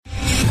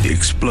The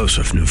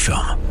explosive new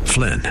film,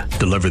 Flynn,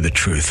 deliver the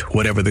truth,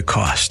 whatever the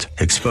cost,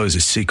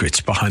 exposes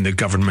secrets behind the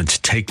government's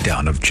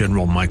takedown of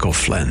General Michael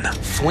Flynn.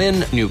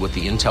 Flynn knew what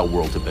the intel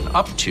world had been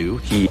up to.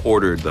 He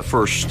ordered the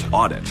first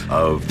audit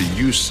of the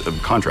use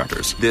of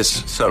contractors.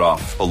 This set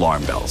off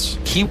alarm bells.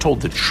 He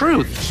told the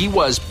truth. He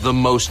was the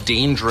most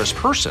dangerous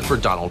person for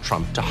Donald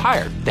Trump to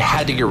hire. They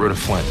had to get rid of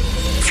Flynn.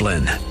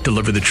 Flynn,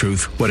 deliver the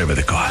truth, whatever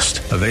the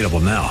cost. Available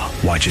now.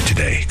 Watch it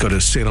today. Go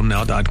to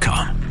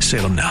salemnow.com.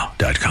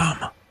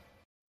 salemnow.com.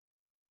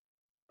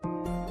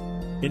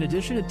 In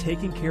addition to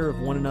taking care of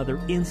one another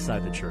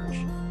inside the church,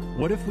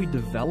 what if we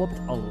developed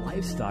a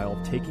lifestyle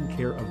of taking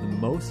care of the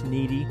most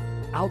needy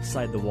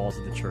outside the walls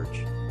of the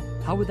church?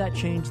 How would that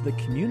change the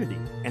community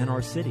and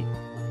our city?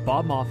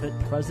 Bob Moffett,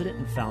 president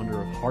and founder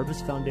of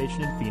Harvest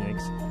Foundation in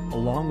Phoenix,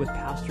 along with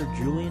Pastor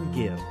Julian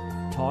Gibb,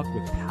 talk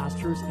with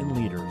pastors and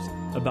leaders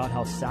about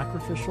how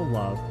sacrificial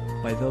love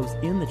by those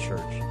in the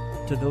church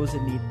to those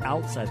in need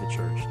outside the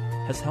church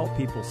has helped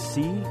people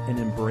see and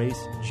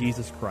embrace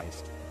Jesus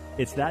Christ.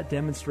 It's that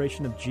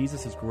demonstration of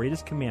Jesus'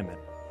 greatest commandment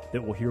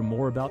that we'll hear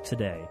more about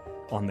today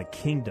on The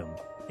Kingdom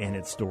and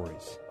Its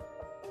Stories.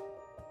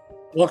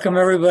 Welcome,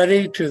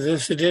 everybody, to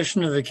this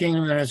edition of The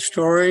Kingdom and Its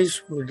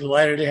Stories. We're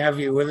delighted to have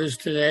you with us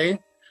today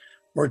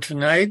or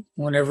tonight,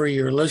 whenever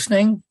you're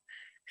listening.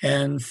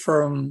 And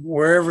from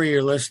wherever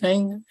you're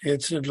listening,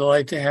 it's a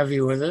delight to have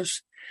you with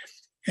us.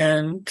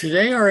 And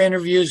today our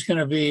interview is going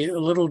to be a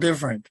little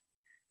different.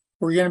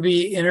 We're going to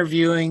be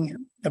interviewing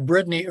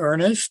Brittany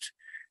Ernest,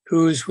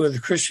 who is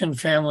with Christian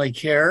Family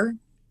Care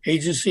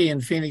Agency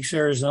in Phoenix,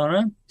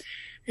 Arizona.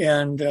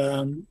 And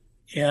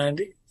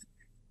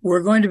we're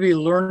going to be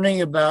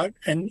learning about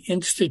an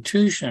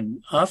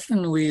institution.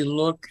 Often we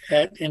look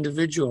at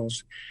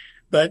individuals,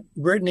 but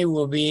Brittany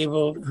will be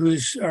able,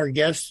 who's our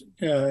guest,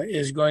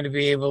 is going to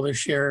be able to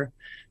share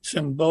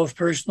some both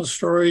personal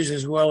stories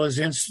as well as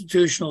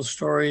institutional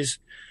stories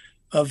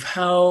of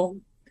how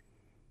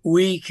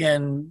we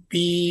can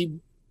be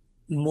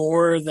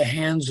more the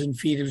hands and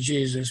feet of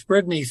Jesus.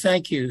 Brittany,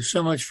 thank you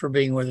so much for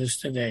being with us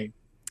today.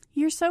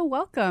 You're so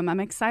welcome. I'm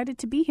excited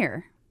to be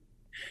here.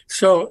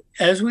 So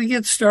as we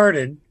get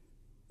started,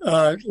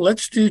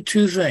 let's do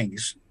two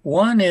things.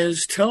 One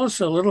is tell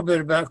us a little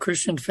bit about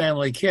Christian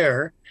Family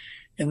Care,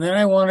 and then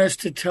I want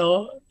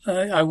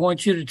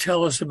you to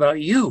tell us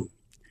about you.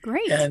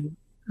 Great. And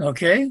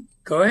okay,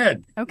 go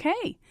ahead.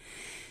 Okay.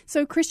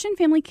 So Christian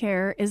Family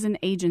Care is an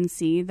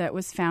agency that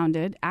was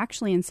founded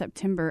actually in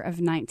September of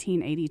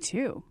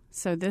 1982.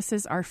 So this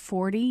is our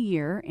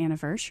 40-year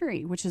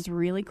anniversary, which is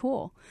really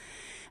cool.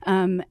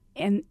 And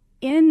in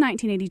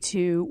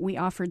 1982, we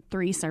offered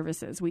 3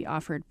 services. We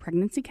offered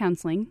pregnancy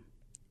counseling,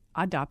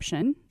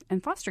 adoption,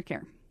 and foster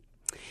care.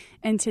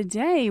 And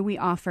today we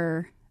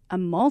offer a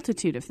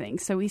multitude of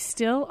things. So we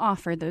still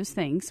offer those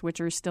things, which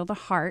are still the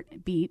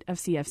heartbeat of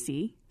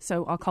CFC.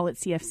 So I'll call it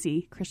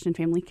CFC, Christian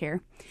Family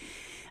Care.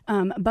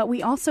 But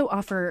we also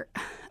offer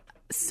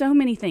so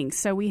many things.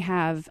 So we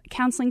have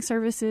counseling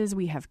services,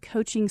 we have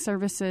coaching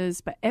services,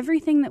 but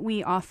everything that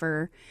we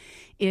offer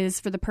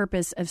is for the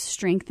purpose of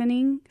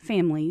strengthening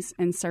families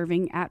and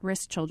serving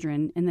at-risk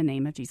children in the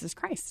name of Jesus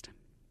Christ.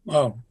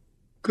 Oh,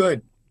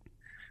 good.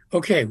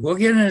 Okay, we'll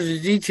get into the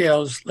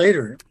details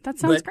later. That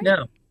sounds great.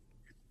 Now,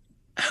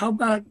 how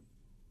about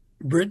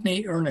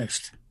Brittany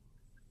Ernest?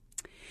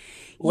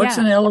 What's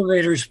an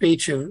elevator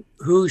speech of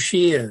who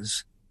she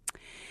is?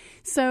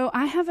 So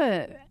I have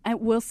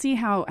we'll see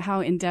how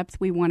in-depth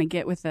we want to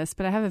get with this,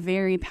 but I have a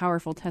very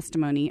powerful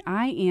testimony.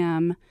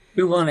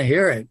 We want to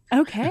hear it.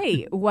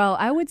 Okay. Well,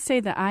 I would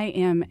say that I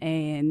am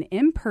an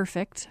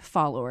imperfect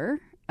follower,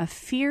 a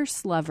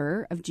fierce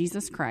lover of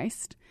Jesus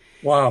Christ.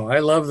 Wow, I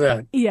love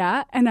that.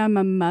 Yeah, and I'm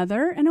a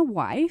mother and a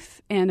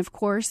wife, and of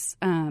course,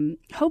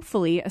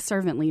 hopefully a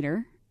servant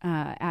leader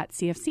at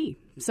CFC.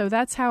 So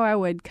that's how I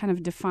would kind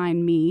of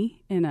define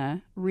me in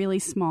a really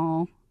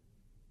small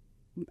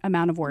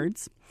amount of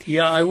words.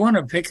 Yeah, I want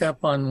to pick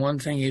up on one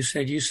thing you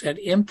said. You said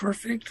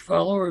imperfect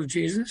follower of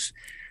Jesus.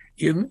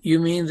 You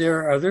mean there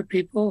are other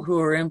people who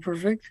are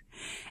imperfect?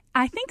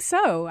 I think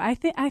so. I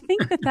think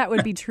that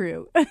would be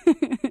true.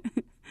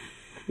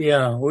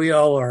 Yeah, we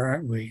all are,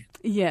 aren't we?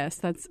 Yes,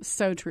 that's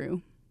so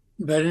true.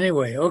 But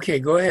anyway, okay,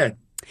 go ahead.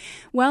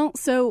 Well,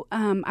 so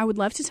I would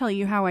love to tell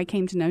you how I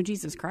came to know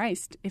Jesus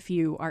Christ, if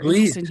you are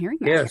Please. interested in hearing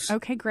that. Yes.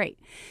 Okay, great.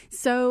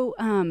 So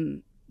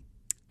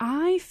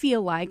I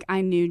feel like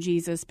I knew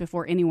Jesus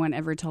before anyone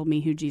ever told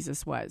me who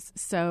Jesus was.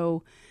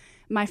 So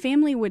my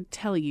family would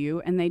tell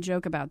you, and they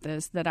joke about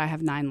this, that I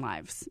have 9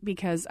 lives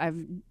because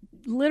I've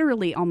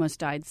literally almost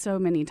died so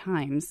many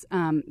times.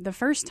 The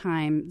first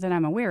time that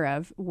I'm aware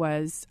of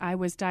was I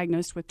was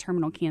diagnosed with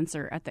terminal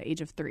cancer at the age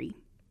of 3.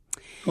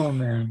 Oh,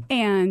 man.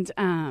 And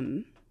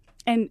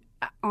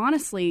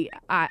honestly,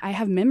 I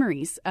have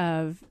memories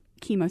of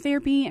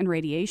chemotherapy and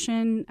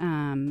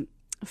radiation.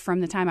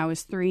 from the time I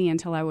was 3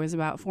 until I was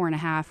about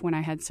 4.5 when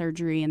I had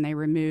surgery and they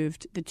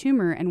removed the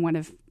tumor in one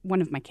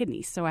of my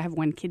kidneys. So I have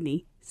one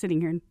kidney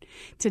sitting here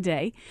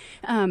today.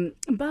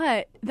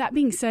 But that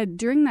being said,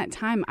 during that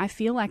time, I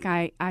feel like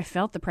I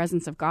felt the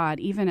presence of God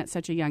even at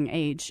such a young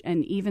age.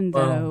 And even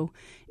though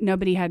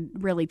nobody had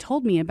really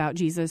told me about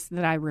Jesus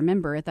that I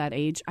remember at that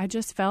age, I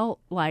just felt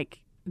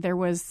like there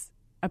was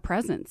a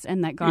presence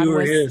and that God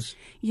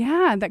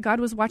that God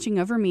was watching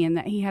over me and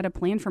that he had a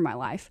plan for my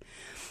life.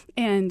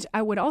 And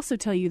I would also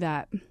tell you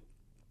that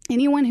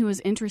anyone who was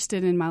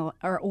interested in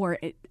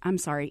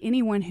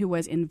anyone who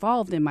was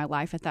involved in my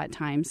life at that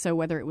time, so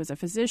whether it was a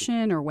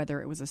physician or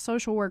whether it was a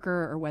social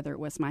worker or whether it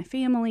was my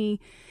family,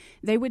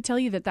 they would tell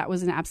you that that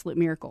was an absolute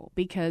miracle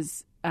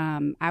because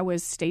I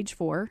was stage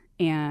 4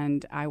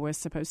 and I was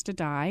supposed to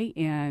die,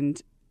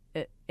 and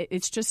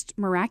it's just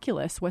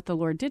miraculous what the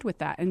Lord did with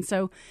that. And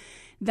so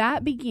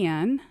that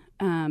began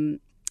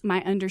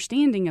my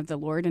understanding of the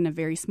Lord in a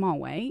very small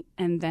way.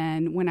 And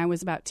then when I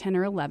was about 10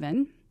 or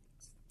 11,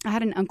 I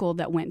had an uncle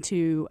that went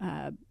to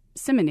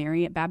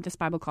seminary at Baptist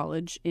Bible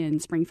College in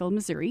Springfield,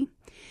 Missouri,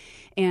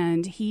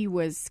 and he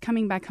was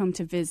coming back home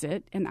to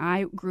visit, and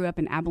I grew up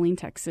in Abilene,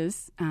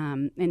 Texas,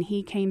 and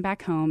he came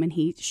back home, and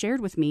he shared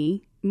with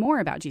me more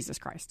about Jesus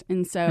Christ.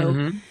 And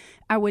so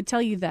I would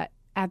tell you that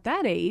at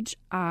that age,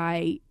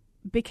 I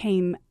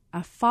became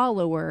a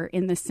follower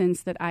in the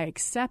sense that I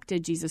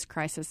accepted Jesus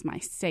Christ as my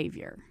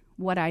Savior.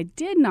 What I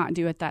did not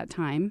do at that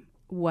time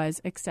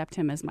was accept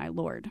him as my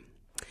Lord.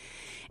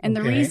 And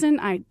the reason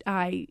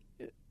I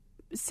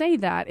say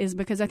that is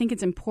because I think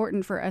it's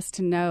important for us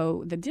to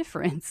know the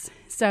difference.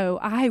 So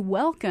I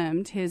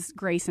welcomed his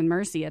grace and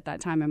mercy at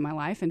that time in my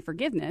life and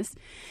forgiveness,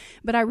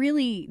 but I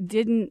really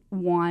didn't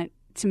want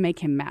to make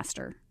him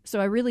master. So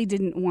I really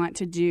didn't want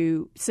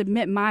to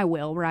submit my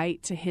will,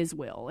 right, to his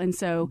will. And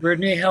so,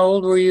 Brittany, how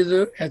old were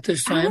you at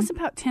this time? I was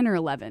about 10 or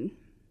 11.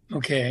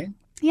 Okay.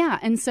 Yeah,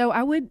 and so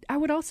I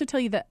would also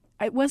tell you that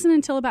it wasn't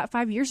until about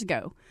 5 years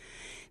ago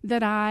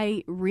that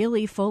I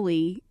really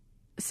fully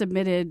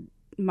submitted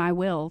my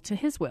will to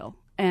his will.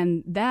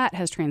 And that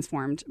has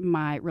transformed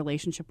my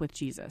relationship with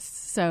Jesus.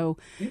 So,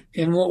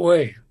 in what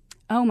way?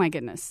 Oh my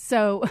goodness.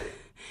 So,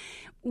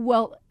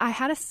 well, I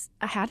had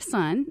a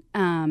son,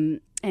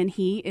 and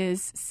he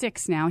is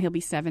 6 now. He'll be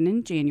 7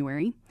 in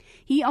January.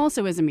 He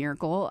also is a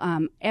miracle.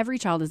 Every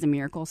child is a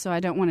miracle, so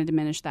I don't want to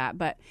diminish that.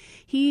 But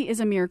he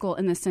is a miracle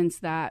in the sense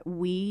that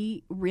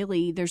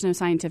there's no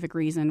scientific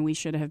reason we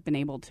should have been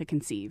able to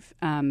conceive.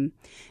 The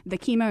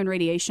chemo and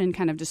radiation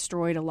kind of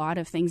destroyed a lot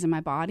of things in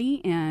my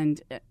body,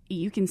 and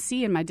you can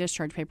see in my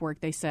discharge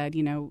paperwork, they said,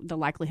 the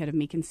likelihood of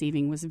me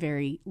conceiving was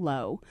very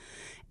low.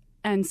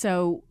 And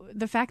so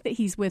the fact that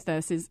he's with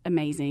us is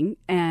amazing.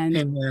 And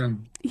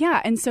Amen.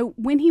 Yeah. And so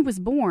when he was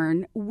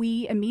born,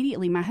 we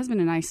immediately, my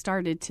husband and I,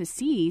 started to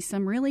see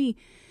some really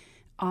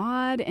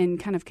odd and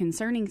kind of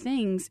concerning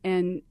things.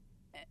 And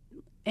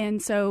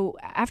so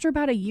after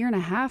about 1.5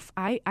 years,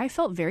 I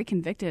felt very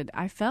convicted.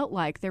 I felt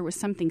like there was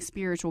something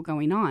spiritual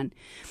going on.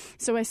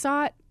 So I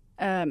sought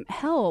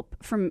help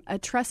from a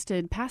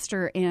trusted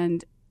pastor,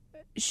 and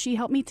she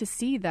helped me to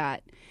see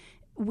that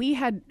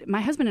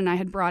my husband and I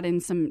had brought in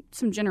some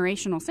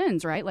generational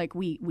sins, right? Like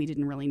we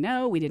didn't really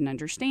know, we didn't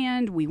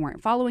understand, we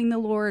weren't following the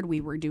Lord, we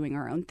were doing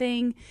our own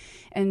thing.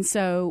 And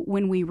so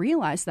when we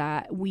realized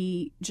that,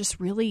 we just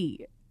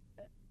really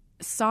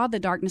saw the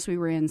darkness we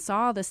were in,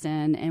 saw the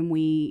sin, and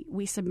we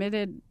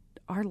submitted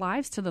our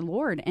lives to the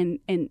Lord. And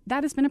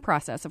that has been a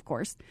process, of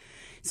course.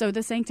 So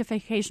the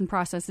sanctification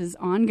process is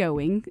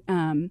ongoing,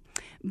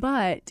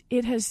 but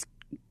it has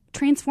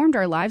transformed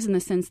our lives in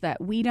the sense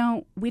that we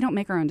don't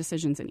make our own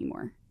decisions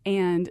anymore.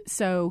 And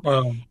so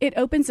it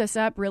opens us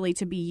up really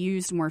to be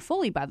used more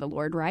fully by the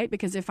Lord, right?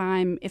 Because if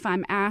I'm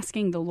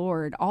asking the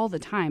Lord all the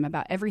time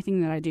about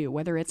everything that I do,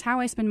 whether it's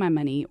how I spend my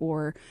money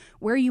or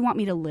where you want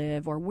me to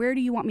live or where do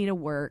you want me to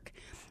work,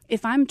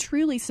 if I'm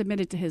truly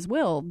submitted to his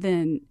will,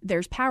 then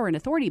there's power and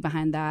authority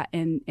behind that.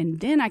 And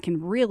then I can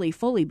really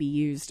fully be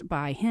used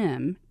by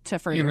him to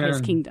further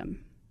his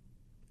kingdom.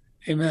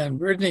 Amen.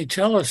 Brittany,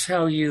 tell us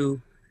how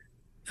you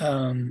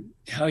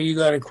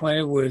got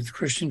acquainted with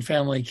Christian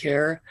Family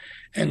Care,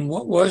 and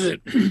what was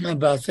it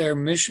about their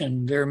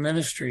mission, their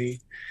ministry,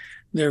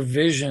 their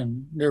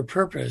vision, their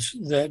purpose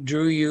that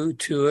drew you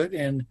to it,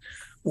 and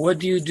what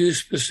do you do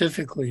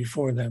specifically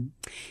for them?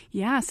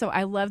 Yeah, so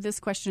I love this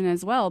question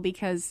as well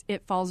because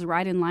it falls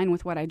right in line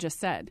with what I just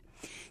said.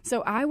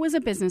 So I was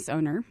a business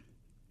owner,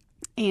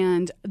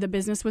 and the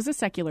business was a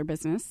secular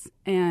business,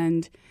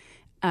 and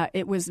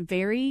it was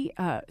very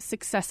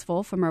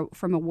successful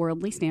from a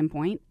worldly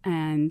standpoint,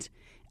 and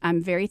I'm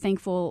very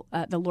thankful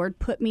the Lord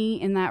put me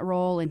in that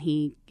role, and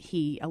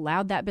He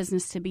allowed that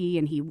business to be,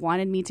 and He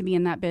wanted me to be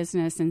in that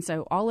business, and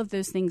so all of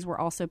those things were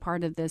also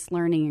part of this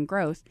learning and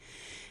growth.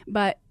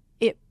 But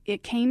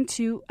it came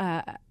to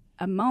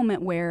a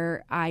moment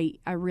where I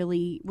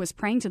really was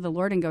praying to the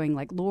Lord and going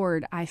like,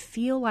 Lord, I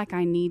feel like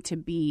I need to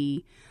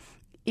be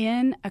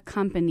in a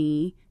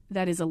company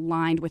that is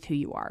aligned with who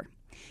you are.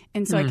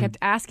 And so I kept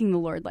asking the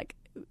Lord, like,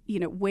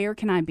 where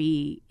can I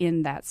be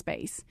in that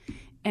space?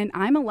 And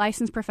I'm a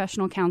licensed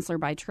professional counselor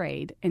by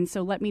trade. And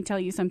so let me tell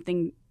you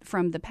something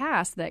from the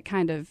past that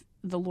kind of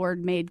the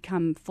Lord made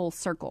come full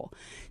circle.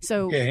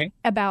 So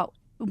about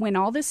when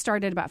all this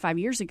started about 5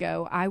 years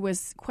ago, I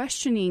was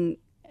questioning,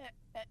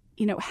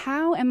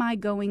 how am I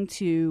going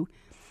to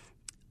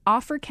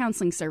offer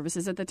counseling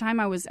services? At the time,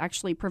 I was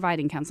actually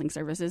providing counseling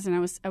services, and I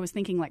was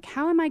thinking, like,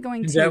 how am I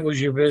going to? That was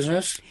your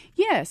business?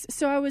 Yes.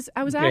 So I was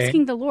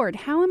asking the Lord,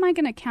 how am I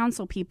going to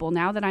counsel people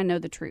now that I know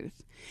the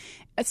truth,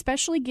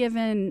 especially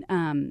given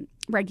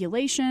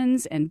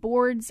regulations and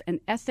boards and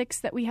ethics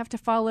that we have to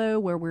follow,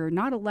 where we're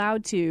not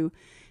allowed to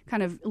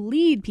kind of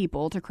lead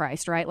people to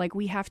Christ, right? Like,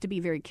 we have to be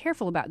very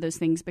careful about those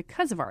things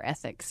because of our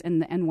ethics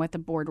and what the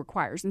board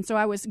requires. And so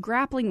I was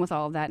grappling with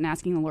all of that and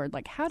asking the Lord,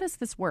 like, how does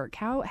this work?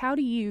 How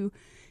do you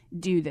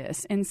do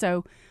this? And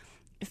so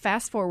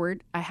fast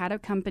forward, I had a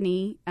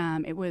company.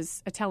 It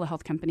was a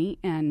telehealth company.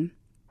 And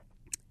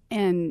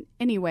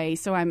anyway,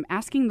 so I'm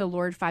asking the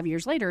Lord 5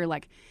 years later,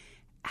 like,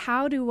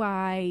 how do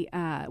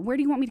where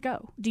do you want me to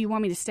go? Do you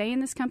want me to stay in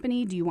this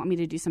company? Do you want me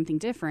to do something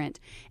different?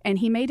 And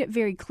he made it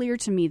very clear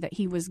to me that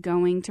he was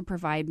going to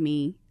provide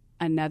me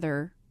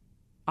another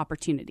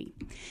opportunity.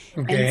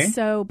 Okay. And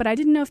so, but I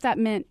didn't know if that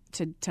meant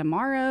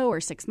tomorrow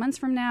or 6 months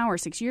from now or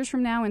 6 years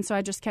from now. And so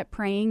I just kept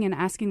praying and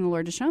asking the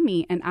Lord to show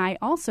me. And I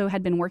also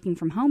had been working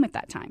from home at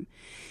that time.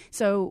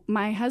 So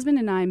my husband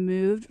and I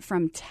moved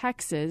from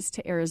Texas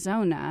to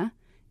Arizona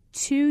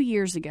 2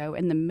 years ago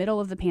in the middle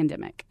of the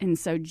pandemic. And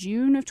so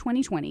June of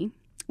 2020,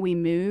 we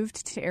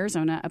moved to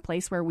Arizona, a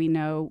place where we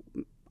know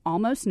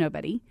almost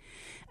nobody.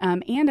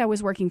 And I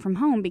was working from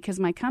home because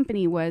my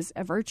company was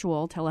a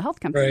virtual telehealth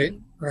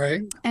company.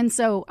 Right. And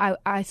so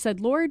I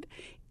said, Lord,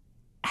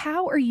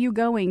 how are you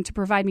going to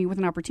provide me with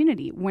an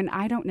opportunity when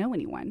I don't know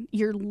anyone?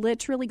 You're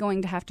literally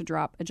going to have to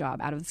drop a job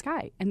out of the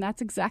sky. And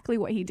that's exactly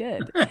what he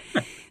did.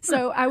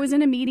 So I was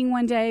in a meeting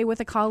one day with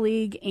a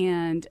colleague,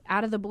 and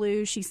out of the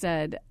blue, she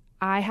said,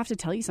 I have to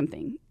tell you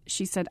something.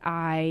 She said,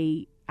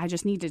 I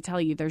just need to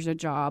tell you there's a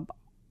job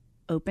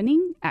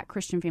opening at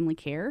Christian Family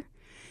Care.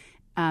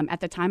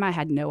 At the time, I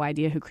had no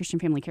idea who Christian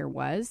Family Care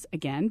was,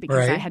 again,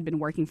 because I had been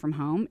working from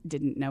home,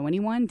 didn't know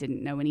anyone,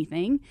 didn't know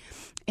anything.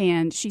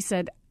 And she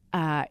said,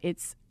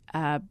 it's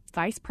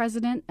Vice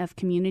President of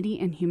Community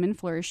and Human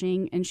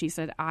Flourishing. And she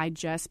said, I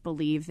just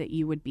believe that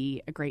you would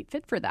be a great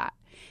fit for that.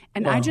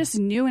 And I just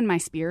knew in my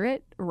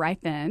spirit right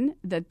then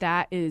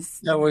that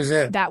was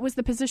it. That was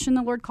the position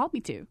the Lord called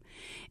me to.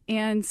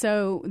 And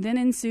so then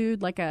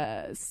ensued like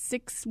a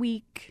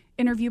 6-week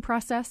interview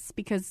process,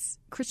 because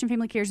Christian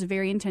Family Care is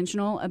very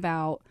intentional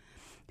about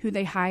who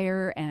they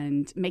hire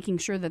and making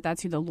sure that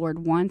that's who the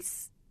Lord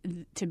wants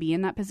to be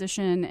in that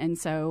position. And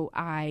so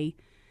I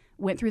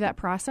went through that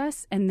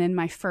process. And then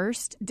my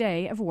first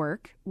day of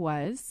work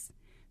was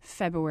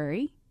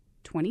February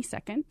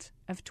 22nd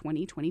of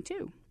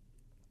 2022.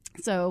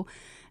 So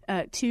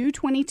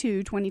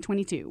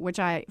 2/22/2022, which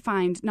I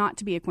find not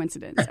to be a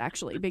coincidence,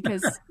 actually,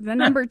 because the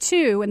number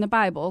 2 in the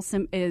Bible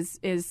is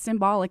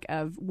symbolic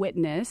of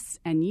witness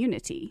and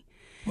unity.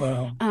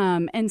 Wow.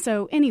 And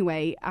so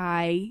anyway,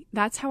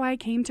 that's how I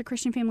came to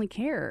Christian Family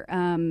Care.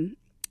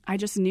 I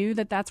just knew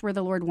that that's where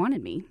the Lord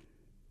wanted me.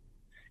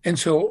 And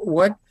so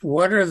what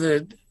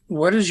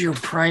is your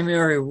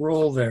primary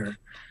role there?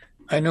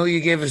 I know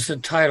you gave us a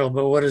title,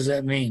 but what does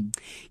that mean?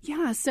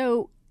 Yeah,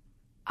 so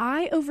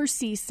I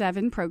oversee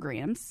 7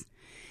 programs,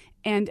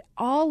 and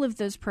all of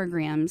those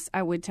programs,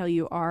 I would tell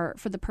you, are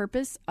for the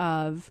purpose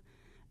of,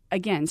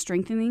 again,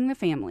 strengthening the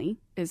family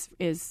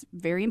is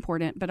very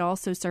important, but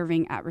also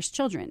serving at-risk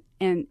children.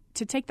 And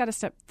to take that a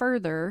step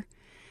further,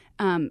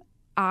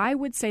 I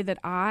would say that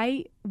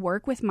I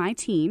work with my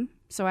team.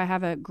 So I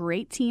have a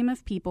great team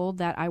of people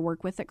that I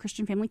work with at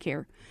Christian Family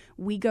Care.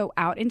 We go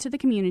out into the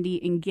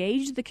community,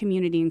 engage the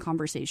community in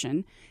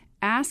conversation,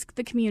 ask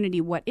the community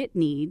what it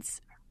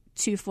needs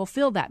to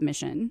fulfill that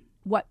mission,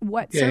 what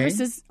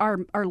services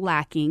are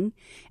lacking,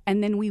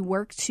 and then we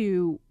work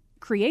to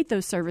create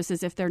those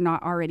services if they're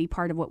not already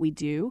part of what we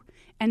do,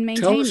 and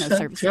maintain those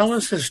services. Tell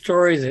us a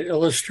story that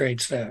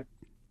illustrates that.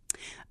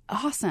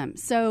 Awesome.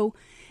 So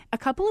a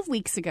couple of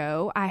weeks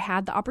ago, I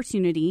had the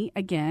opportunity,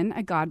 again,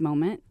 a God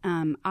moment.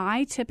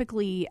 I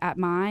typically,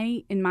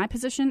 in my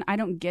position, I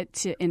don't get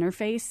to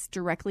interface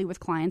directly with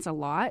clients a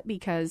lot,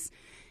 because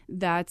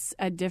that's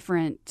a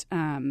different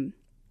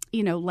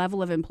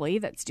level of employee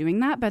that's doing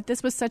that. But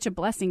this was such a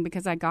blessing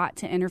because I got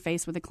to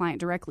interface with a client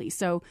directly.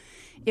 So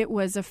it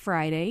was a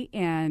Friday,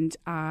 and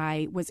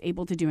I was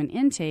able to do an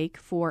intake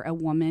for a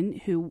woman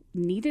who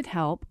needed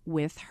help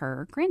with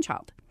her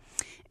grandchild.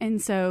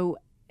 And so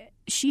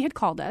she had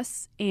called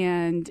us,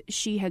 and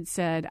she had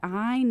said,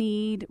 I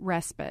need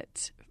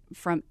respite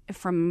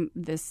from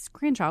this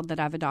grandchild that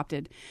I've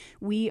adopted.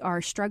 We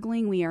are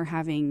struggling. We are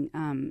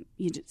having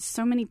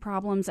so many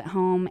problems at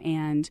home,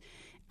 and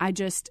I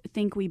just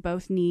think we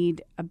both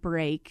need a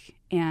break,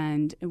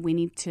 and we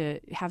need to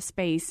have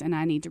space, and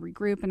I need to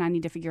regroup, and I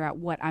need to figure out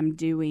what I'm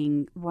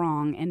doing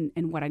wrong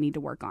and what I need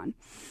to work on.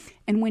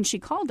 And when she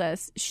called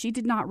us, she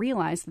did not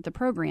realize that the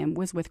program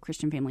was with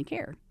Christian Family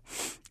Care.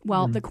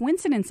 Well, the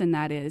coincidence in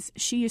that is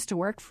she used to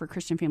work for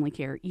Christian Family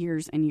Care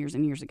years and years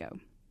and years ago.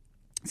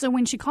 So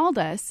when she called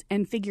us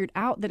and figured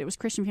out that it was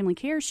Christian Family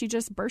Care, she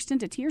just burst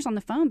into tears on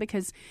the phone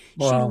because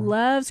she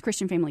loves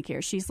Christian Family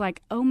Care. She's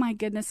like, oh my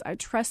goodness, I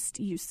trust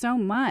you so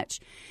much.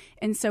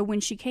 And so when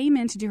she came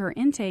in to do her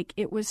intake,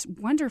 it was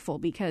wonderful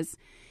because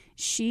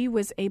she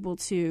was able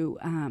to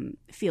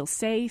feel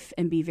safe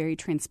and be very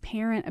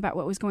transparent about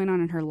what was going on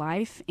in her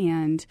life.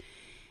 And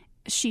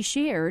she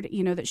shared,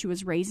 that she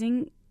was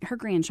raising her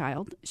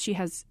grandchild. She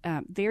has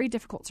very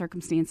difficult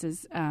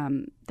circumstances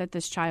that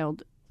this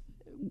child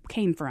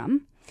came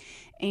from.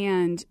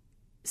 And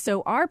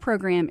so our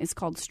program is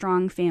called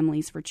Strong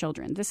Families for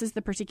Children. This is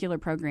the particular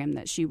program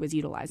that she was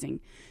utilizing.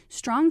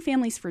 Strong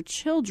Families for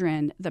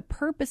Children, the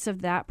purpose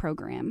of that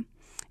program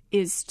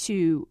is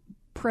to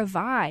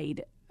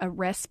provide a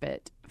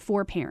respite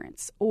for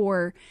parents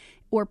or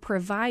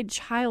provide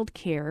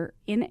childcare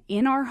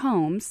in our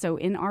homes, so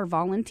in our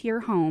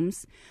volunteer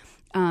homes,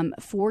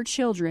 for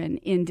children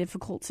in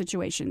difficult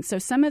situations. So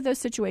some of those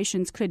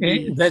situations could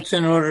be... That's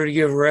in order to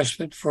give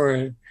respite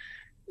for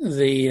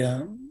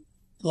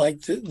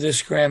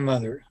this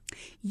grandmother.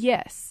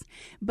 Yes,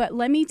 but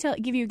let me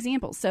give you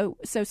examples. So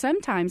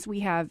sometimes we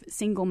have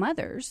single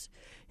mothers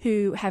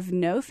who have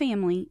no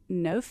family,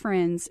 no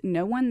friends,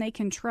 no one they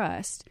can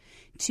trust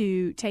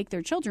to take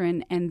their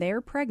children, and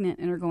they're pregnant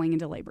and are going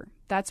into labor.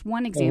 That's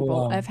one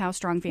example of how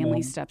Strong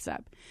Families steps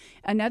up.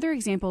 Another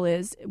example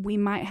is we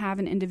might have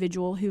an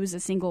individual who is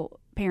a single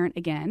parent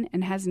again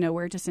and has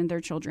nowhere to send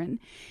their children,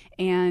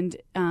 and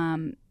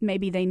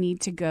maybe they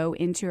need to go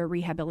into a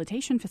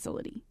rehabilitation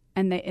facility.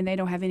 And they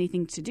don't have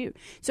anything to do.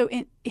 So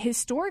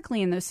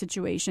historically in those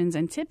situations,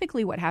 and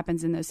typically what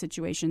happens in those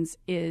situations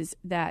is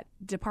that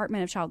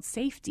Department of Child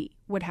Safety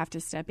would have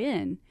to step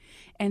in,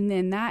 and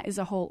then that is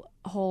a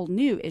whole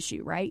new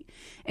issue, right?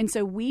 And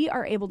so we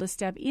are able to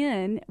step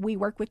in. We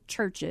work with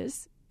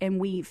churches, and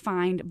we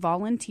find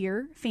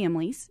volunteer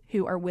families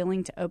who are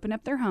willing to open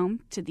up their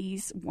home to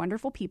these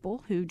wonderful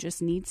people who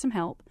just need some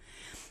help.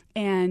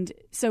 And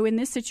so in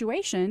this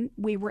situation,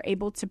 we were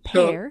able to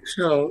pair.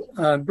 So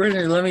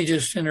Brittany, let me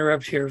just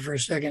interrupt here for a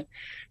second.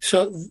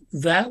 So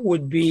that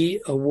would be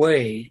a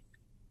way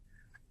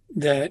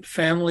that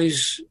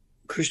families,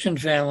 Christian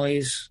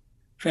families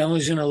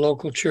in a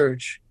local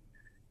church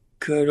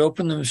could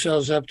open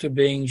themselves up to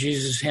being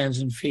Jesus' hands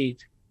and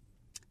feet.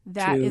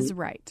 That is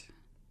right.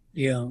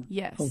 Yeah.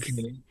 Yes.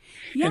 Okay.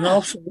 Yeah. And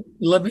also,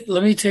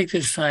 let me take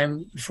this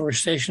time for a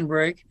station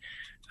break.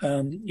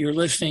 You're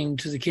listening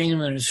to the Kingdom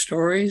and its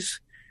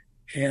Stories,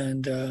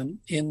 and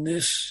in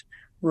this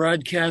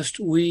broadcast,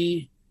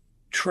 we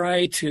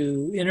try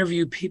to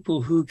interview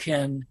people who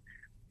can,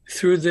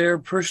 through their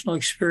personal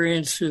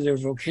experience, through their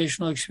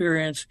vocational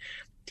experience,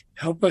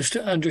 help us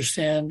to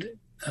understand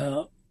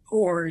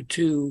or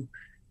to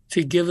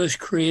give us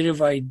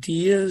creative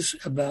ideas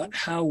about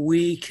how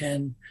we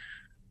can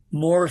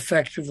more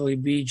effectively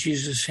be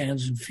Jesus'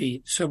 hands and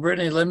feet. So,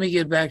 Brittany, let me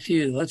get back to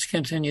you. Let's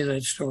continue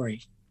that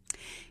story.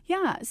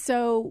 Yeah.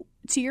 So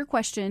to your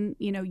question,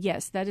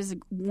 yes, that is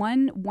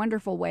one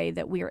wonderful way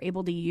that we are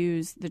able to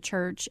use the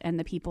church and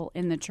the people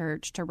in the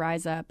church to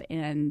rise up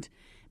and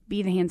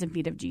be the hands and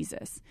feet of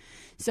Jesus.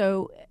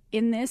 So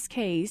in this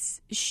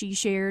case, she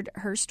shared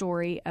her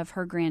story of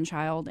her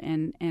grandchild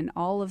and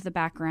all of the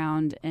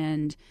background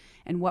and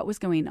what was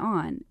going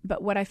on.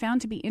 But what I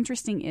found to be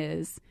interesting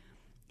is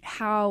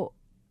how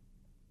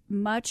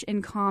much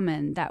in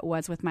common that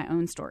was with my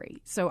own story.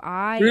 So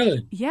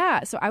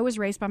so I was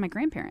raised by my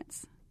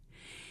grandparents.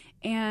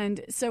 And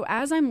so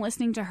as I'm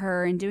listening to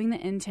her and doing the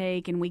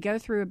intake, and we go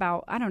through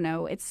about, I don't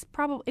know, it's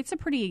a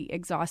pretty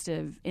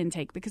exhaustive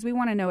intake because we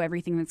want to know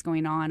everything that's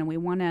going on, and we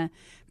want to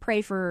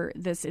pray for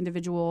this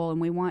individual,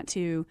 and we want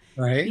to,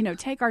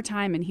 take our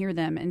time and hear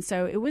them. And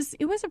so it was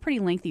a pretty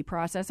lengthy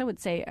process. I would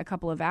say a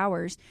couple of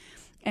hours.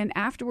 And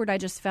afterward, I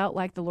just felt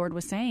like the Lord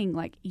was saying,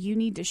 like, you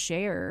need to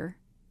share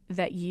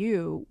that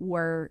you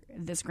were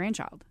this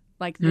grandchild.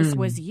 Like this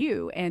was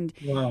you, and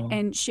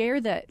share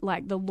that,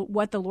 like,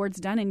 what the Lord's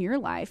done in your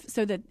life,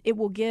 so that it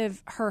will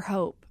give her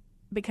hope,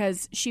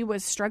 because she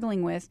was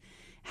struggling with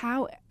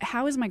how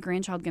is my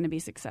grandchild going to be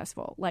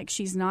successful? Like,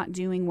 she's not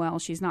doing well,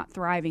 she's not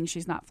thriving,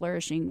 she's not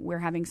flourishing. We're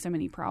having so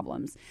many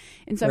problems,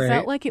 and so I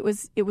felt like it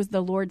was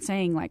the Lord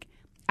saying, like,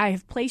 I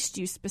have placed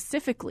you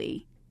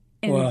specifically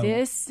in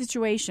this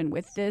situation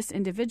with this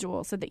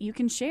individual, so that you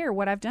can share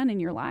what I've done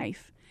in your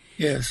life.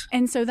 Yes.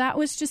 And so that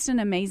was just an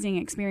amazing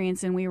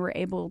experience, and we were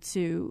able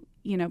to,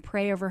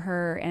 pray over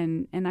her,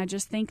 and I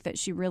just think that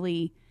she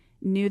really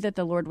knew that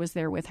the Lord was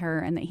there with her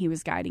and that he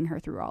was guiding her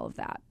through all of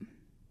that.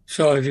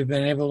 So have you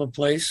been able to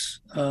place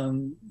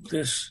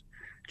this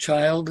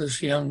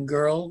young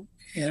girl,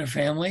 in a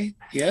family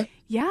yet?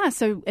 Yeah,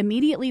 so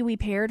immediately we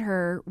paired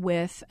her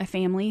with a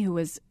family who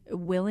was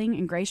willing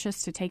and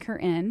gracious to take her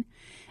in.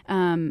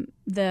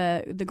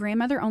 The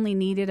grandmother only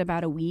needed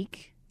about a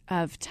week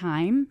of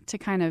time to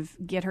kind of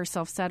get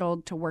herself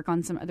settled, to work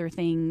on some other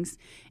things,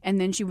 and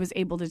then she was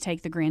able to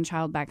take the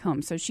grandchild back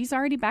home. So she's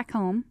already back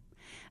home,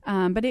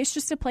 but it's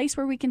just a place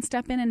where we can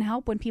step in and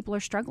help when people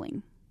are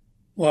struggling.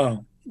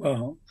 Wow.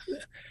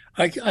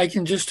 I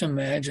can just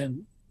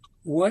imagine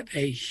what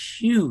a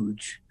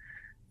huge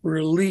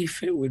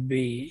relief it would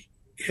be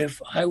if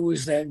I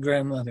was that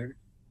grandmother,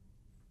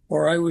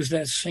 or I was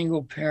that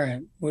single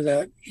parent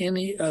without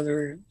any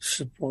other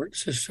support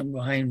system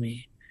behind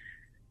me,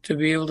 to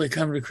be able to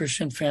come to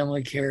Christian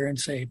Family Care and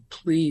say,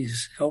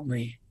 please help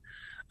me.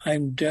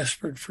 I'm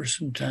desperate for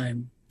some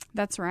time.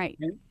 That's right.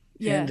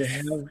 And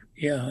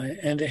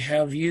to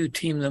have you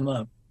team them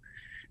up.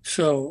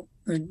 So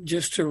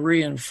just to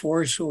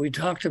reinforce what we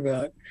talked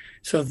about,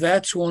 so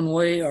that's one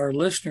way our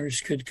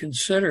listeners could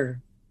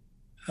consider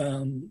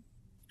being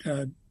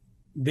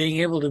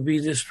able to be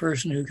this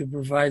person who could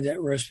provide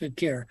that respite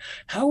care.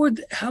 How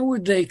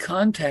would they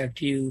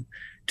contact you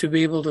to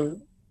be able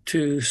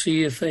to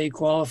see if they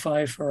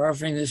qualify for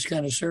offering this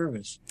kind of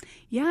service?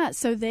 Yeah,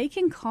 so they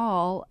can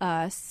call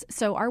us.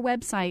 So our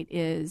website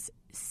is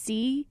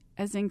C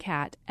as in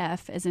cat,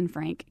 F as in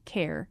Frank,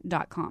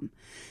 care.com.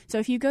 So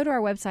if you go to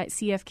our website,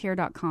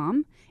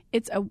 cfcare.com,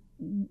 it's a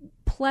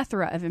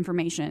plethora of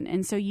information.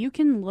 And so you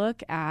can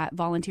look at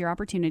volunteer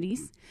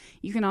opportunities.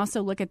 You can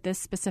also look at this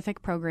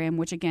specific program,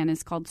 which again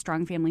is called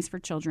Strong Families for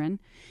Children.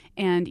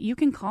 And you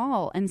can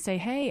call and say,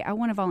 hey, I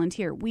want to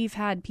volunteer. We've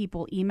had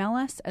people email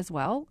us as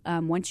well.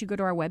 Once you go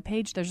to our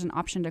webpage, there's an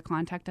option to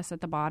contact us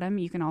at the bottom.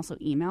 You can also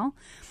email.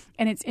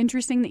 And it's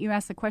interesting that you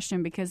asked the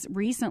question, because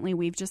recently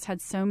we've just had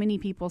so many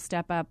people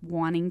step up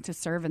wanting to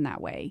serve in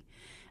that way.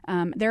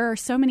 There are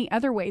so many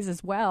other ways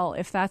as well,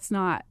 if that's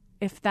not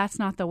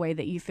the way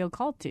that you feel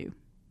called to.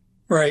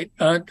 Right.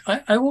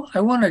 I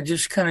want to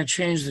just kind of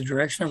change the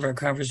direction of our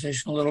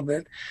conversation a little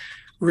bit.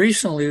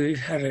 Recently,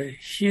 we've had a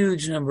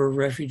huge number of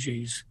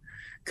refugees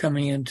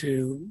coming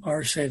into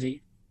our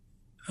city.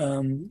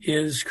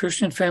 Is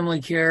Christian Family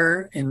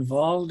Care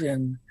involved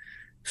in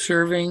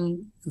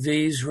serving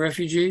these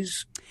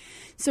refugees?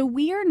 So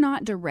we are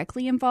not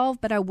directly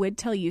involved, but I would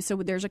tell you, so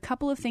there's a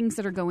couple of things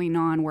that are going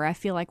on where I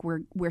feel like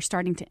we're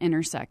starting to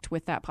intersect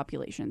with that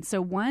population.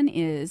 So one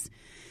is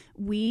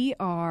we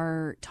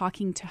are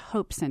talking to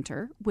Hope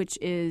Center, which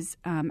is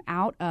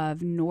out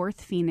of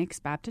North Phoenix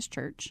Baptist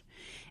Church.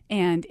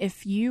 And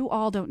if you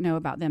all don't know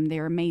about them,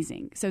 they're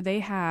amazing. So they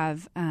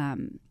have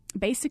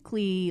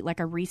basically like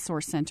a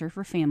resource center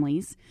for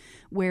families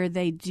where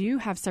they do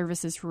have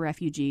services for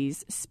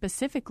refugees.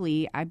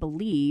 Specifically, I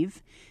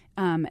believe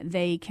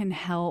they can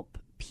help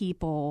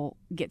people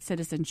get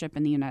citizenship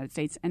in the United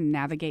States and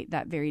navigate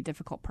that very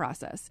difficult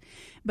process.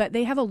 But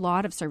they have a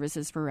lot of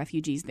services for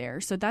refugees there.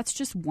 So that's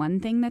just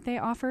one thing that they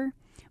offer.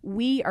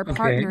 We are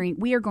partnering.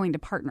 We are going to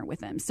partner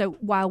with them. So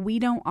while we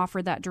don't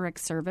offer that direct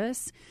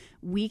service,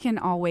 we can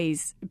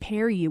always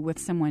pair you with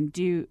someone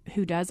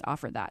who does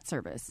offer that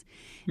service.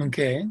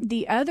 Okay.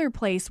 The other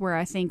place where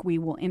I think we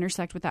will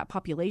intersect with that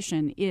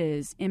population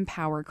is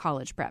Empower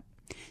College Prep.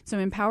 So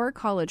Empower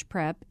College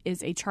Prep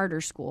is a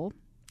charter school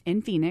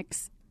in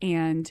Phoenix,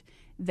 and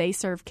they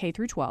serve K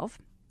through 12.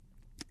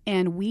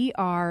 And we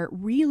are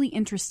really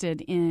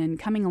interested in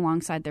coming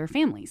alongside their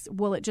families.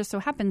 Well, it just so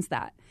happens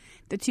that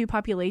the two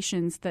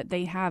populations that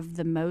they have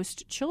the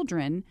most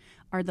children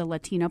are the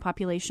Latino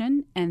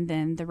population and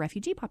then the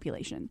refugee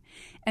population.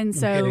 And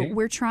so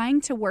we're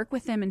trying to work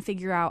with them and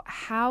figure out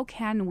how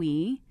can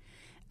we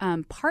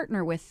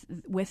partner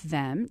with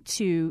them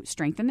to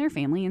strengthen their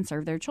family and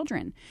serve their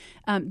children.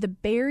 The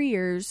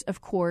barriers,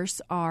 of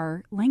course,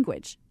 are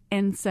language.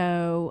 And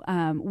so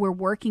we're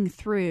working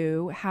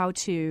through how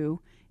to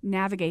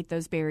navigate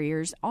those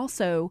barriers.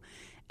 Also,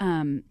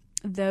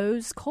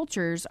 those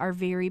cultures are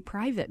very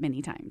private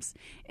many times.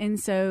 And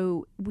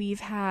so we've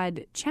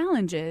had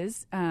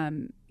challenges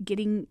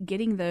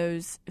getting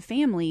those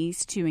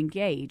families to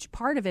engage.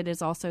 Part of it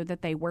is also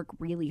that they work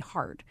really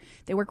hard.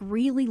 They work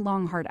really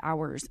long, hard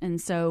hours.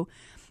 And so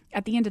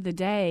at the end of the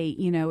day,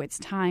 you know, it's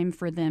time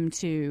for them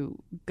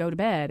to go to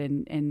bed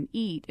and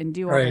eat and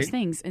do all those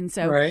things. And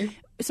so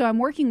So I'm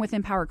working with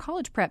Empower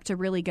College Prep to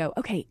really go,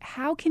 okay,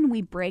 how can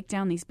we break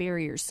down these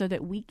barriers so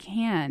that we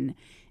can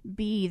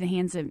be the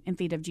hands and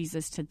feet of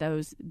Jesus to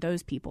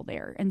those people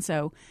there? And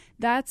so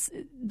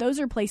those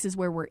are places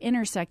where we're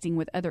intersecting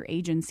with other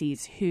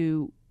agencies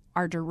who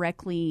are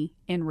directly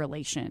in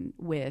relation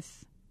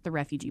with the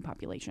refugee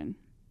population.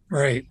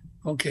 Right.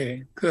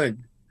 Okay,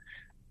 good.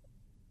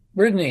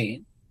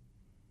 Brittany,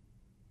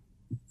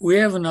 we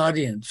have an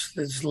audience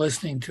that's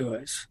listening to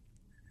us.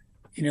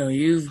 You know,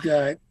 you've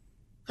got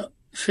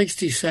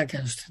 60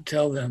 seconds to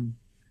tell them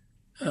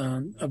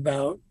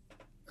about,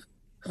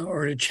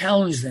 or to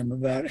challenge them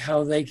about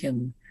how they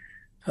can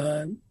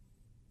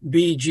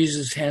be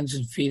Jesus' hands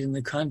and feet in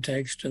the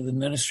context of the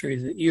ministry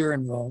that you're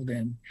involved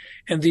in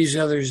and these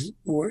others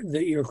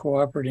that you're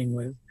cooperating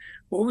with.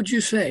 What would you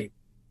say?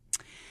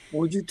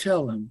 What would you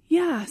tell them?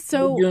 Yeah,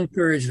 so what would you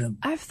encourage them?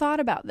 I've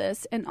thought about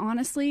this, and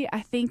honestly,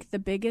 I think the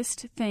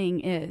biggest thing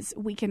is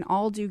we can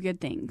all do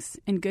good things,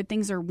 and good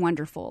things are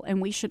wonderful,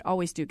 and we should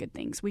always do good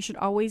things. We should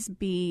always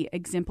be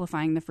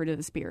exemplifying the fruit of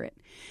the Spirit.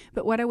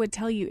 But what I would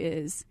tell you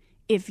is,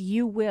 if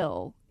you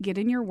will get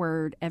in your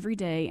word every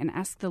day and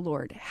ask the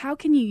Lord, how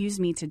can you use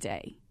me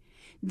today?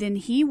 Then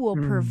He will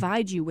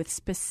provide you with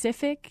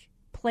specific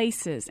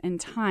places and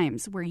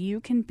times where you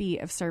can be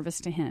of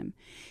service to Him.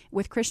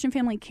 With Christian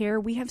Family Care,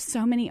 we have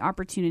so many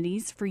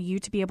opportunities for you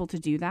to be able to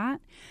do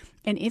that.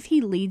 And if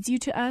He leads you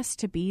to us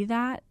to be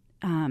that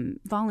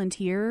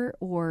volunteer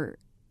or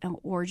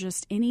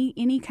just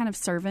any kind of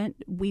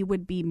servant, we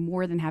would be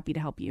more than happy to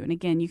help you. And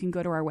again, you can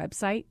go to our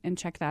website and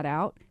check that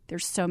out.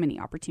 There's so many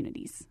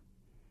opportunities.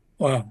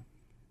 Wow.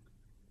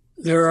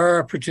 There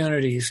are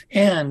opportunities.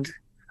 And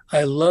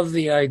I love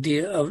the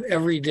idea of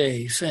every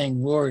day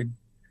saying, Lord,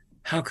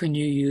 how can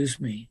you use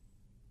me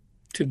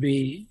to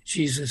be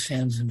Jesus'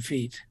 hands and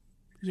feet?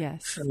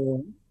 Yes.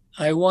 So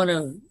I want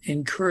to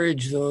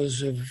encourage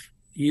those of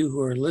you who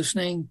are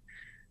listening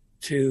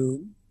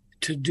to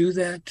do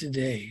that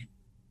today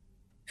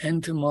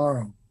and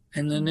tomorrow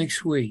and the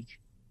next week.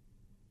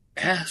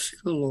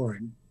 Ask the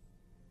Lord,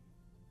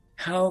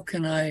 how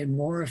can I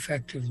more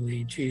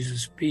effectively,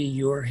 Jesus, be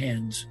your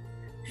hands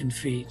and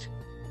feet?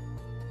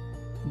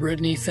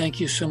 Brittany, thank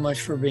you so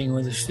much for being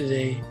with us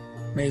today.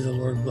 May the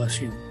Lord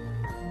bless you.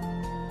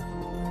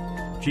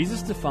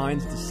 Jesus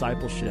defines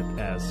discipleship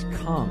as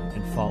come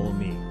and follow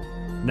me.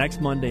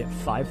 Next Monday at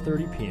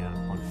 5:30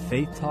 p.m. on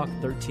Faith Talk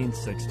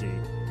 1360,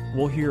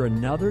 we'll hear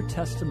another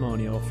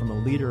testimonial from a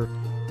leader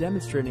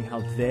demonstrating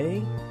how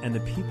they and the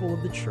people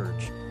of the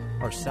church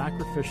are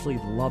sacrificially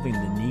loving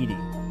the needy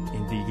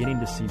and beginning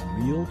to see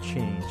real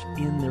change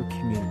in their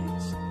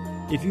communities.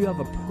 If you have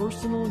a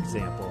personal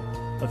example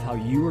of how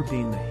you are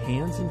being the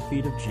hands and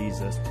feet of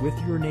Jesus with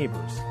your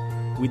neighbors,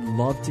 we'd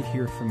love to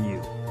hear from you.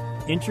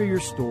 Enter your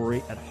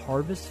story at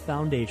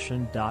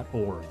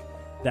harvestfoundation.org.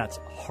 That's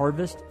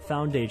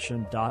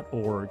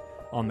harvestfoundation.org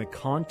on the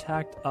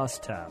Contact Us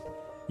tab.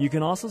 You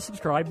can also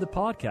subscribe to the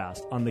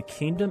podcast on The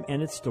Kingdom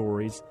and Its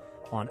Stories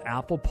on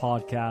Apple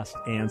Podcasts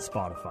and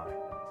Spotify.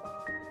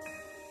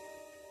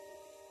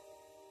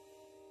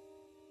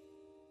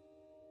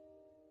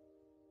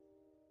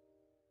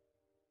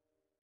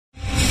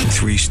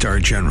 Three-star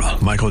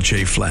General Michael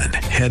J. Flynn,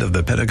 head of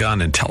the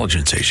Pentagon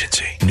Intelligence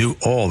Agency, knew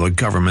all the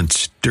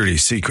government's dirty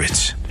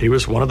secrets. He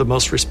was one of the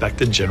most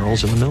respected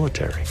generals in the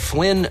military.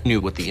 Flynn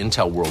knew what the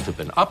intel world had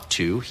been up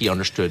to. He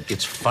understood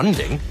its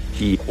funding.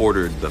 He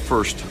ordered the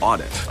first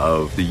audit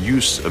of the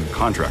use of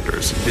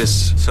contractors.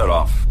 This set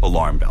off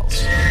alarm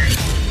bells.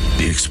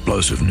 The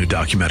explosive new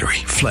documentary,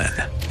 Flynn,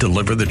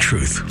 Deliver the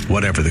Truth,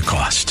 Whatever the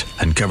Cost,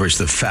 uncovers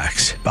the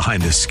facts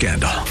behind this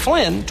scandal.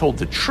 Flynn told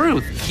the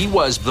truth. He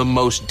was the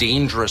most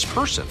dangerous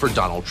person for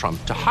Donald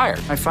Trump to hire.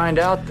 I find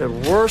out the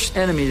worst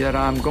enemy that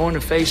I'm going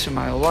to face in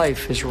my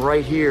life is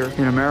right here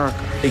in America.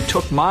 They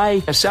took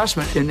my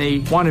assessment and they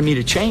wanted me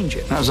to change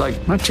it. And I was like,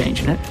 I'm not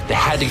changing it. They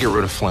had to get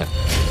rid of Flynn.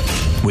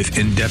 With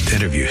in-depth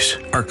interviews,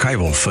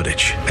 archival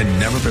footage, and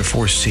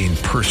never-before-seen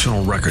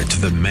personal records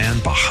of the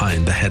man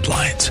behind the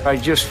headlines. I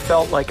just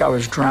felt like I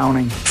was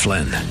drowning.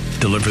 Flynn,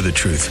 Deliver the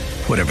Truth,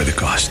 Whatever the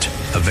Cost.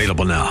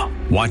 Available now.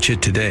 Watch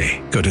it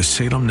today. Go to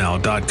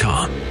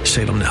salemnow.com.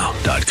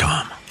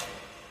 salemnow.com.